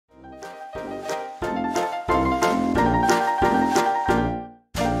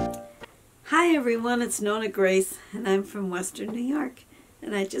Hi everyone, it's NonnaGrace, and I'm from Western New York.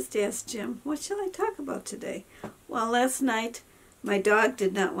 And I just asked Jim, what shall I talk about today? Well, last night my dog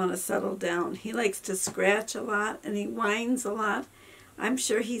did not want to settle down. He likes to scratch a lot and he whines a lot. I'm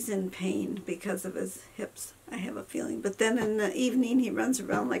sure he's in pain because of his hips, I have a feeling. But then in the evening he runs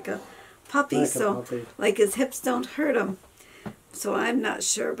around like a puppy, like his hips don't hurt him. So I'm not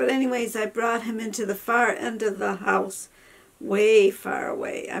sure. But anyways, I brought him into the far end of the house, way far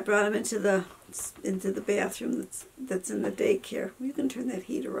away. I brought him into the bathroom that's in the daycare. You can turn that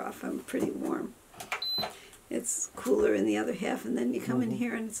heater off. I'm pretty warm. It's cooler in the other half, and then you come in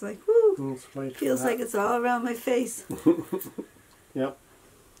here and it's like, whoo, feels like it's all around my face. Yep.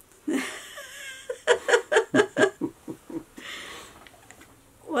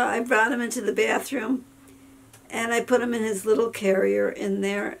 Well, I brought him into the bathroom, and I put him in his little carrier in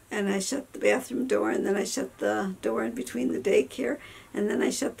there, and I shut the bathroom door, and then I shut the door in between the daycare, and then I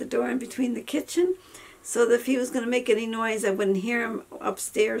shut the door in between the kitchen, so that if he was going to make any noise, I wouldn't hear him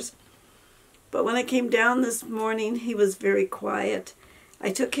upstairs. But when I came down this morning, he was very quiet.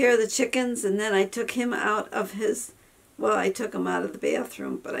 I took care of the chickens, and then I took him out of his, well, I took him out of the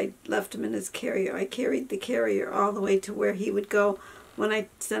bathroom, but I left him in his carrier. I carried the carrier all the way to where he would go when I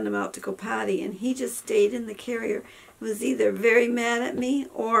sent him out to go potty, and he just stayed in the carrier. He was either very mad at me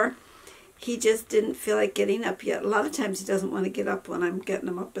or he just didn't feel like getting up yet. A lot of times he doesn't want to get up when I'm getting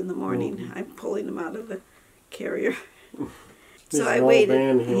him up in the morning. I'm pulling him out of the carrier. So I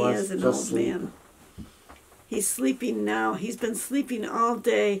waited. He is an old man. He's sleeping now. He's been sleeping all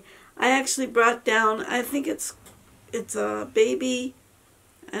day. I actually brought down, I think it's a baby,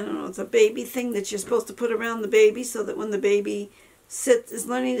 I don't know, it's a baby thing that you're supposed to put around the baby so that when the baby is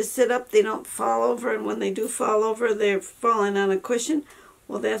learning to sit up, they don't fall over, and when they do fall over, they're falling on a cushion.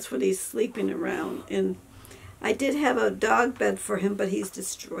 Well, that's what he's sleeping around in. I did have a dog bed for him, but he's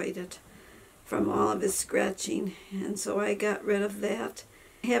destroyed it from all of his scratching, and so I got rid of that.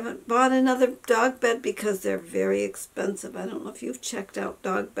 I haven't bought another dog bed because they're very expensive. I don't know if you've checked out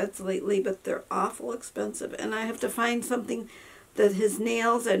dog beds lately, but they're awful expensive, and I have to find something that his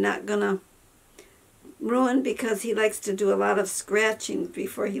nails are not going to ruin, because he likes to do a lot of scratching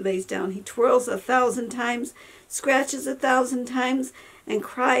before he lays down. He twirls 1,000 times, scratches 1,000 times, and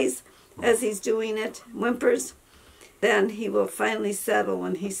cries as he's doing it, whimpers. Then he will finally settle.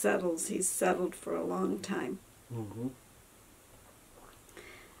 When he settles, he's settled for a long time.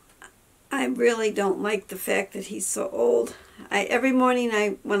 I really don't like the fact that he's so old. Every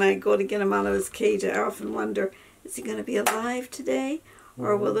morning when I go to get him out of his cage, I often wonder, is he going to be alive today?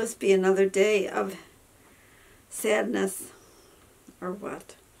 Or will this be another day of sadness or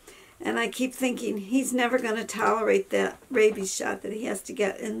what? And I keep thinking he's never going to tolerate that rabies shot that he has to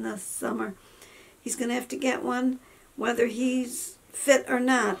get in the summer. He's going to have to get one whether he's fit or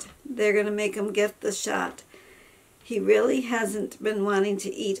not. They're going to make him get the shot. He really hasn't been wanting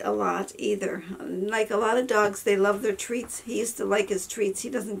to eat a lot either. Like a lot of dogs, they love their treats. He used to like his treats. He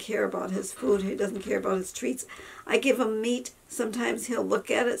doesn't care about his food. He doesn't care about his treats. I give him meat. Sometimes he'll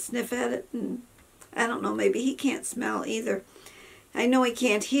look at it, sniff at it, and I don't know, maybe he can't smell either. I know he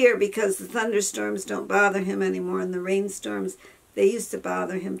can't hear because the thunderstorms don't bother him anymore, and the rainstorms, they used to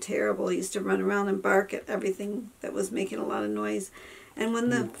bother him terrible. He used to run around and bark at everything that was making a lot of noise. And when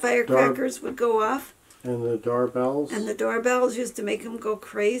the firecrackers would go off, and the doorbells. And the doorbells used to make him go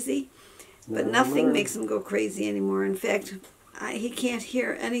crazy. But nothing makes him go crazy anymore. In fact, he can't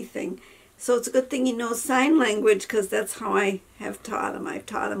hear anything. So it's a good thing he knows sign language, because that's how I have taught him. I've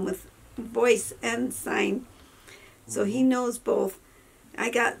taught him with voice and sign. So he knows both. I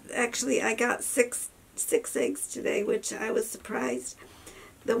got six eggs today, which I was surprised.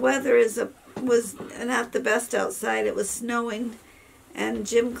 The weather was not the best outside. It was snowing. And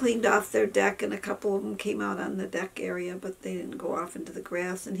Jim cleaned off their deck, and a couple of them came out on the deck area, but they didn't go off into the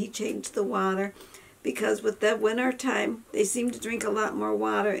grass. And he changed the water, because with that winter time, they seem to drink a lot more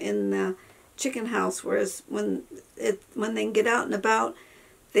water in the chicken house, whereas when they get out and about,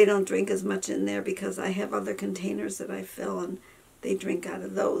 they don't drink as much in there, because I have other containers that I fill, and they drink out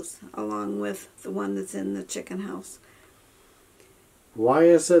of those, along with the one that's in the chicken house. Why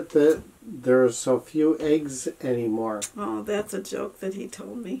is it that there are so few eggs anymore? Oh, that's a joke that he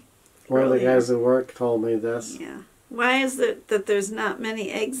told me. One of the guys at work told me this. Yeah. Why is it that there's not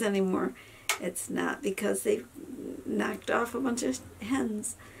many eggs anymore? It's not because they've knocked off a bunch of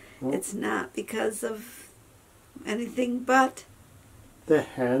hens. Well, it's not because of anything but the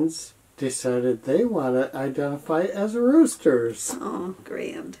hens decided they want to identify as roosters. Oh,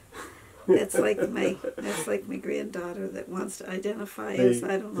 grand. That's like my granddaughter that wants to identify as,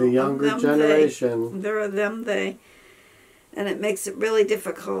 I don't know, the younger generation. They're a them, they. And it makes it really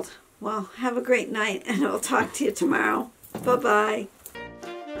difficult. Well, have a great night, and I'll talk to you tomorrow. Bye-bye.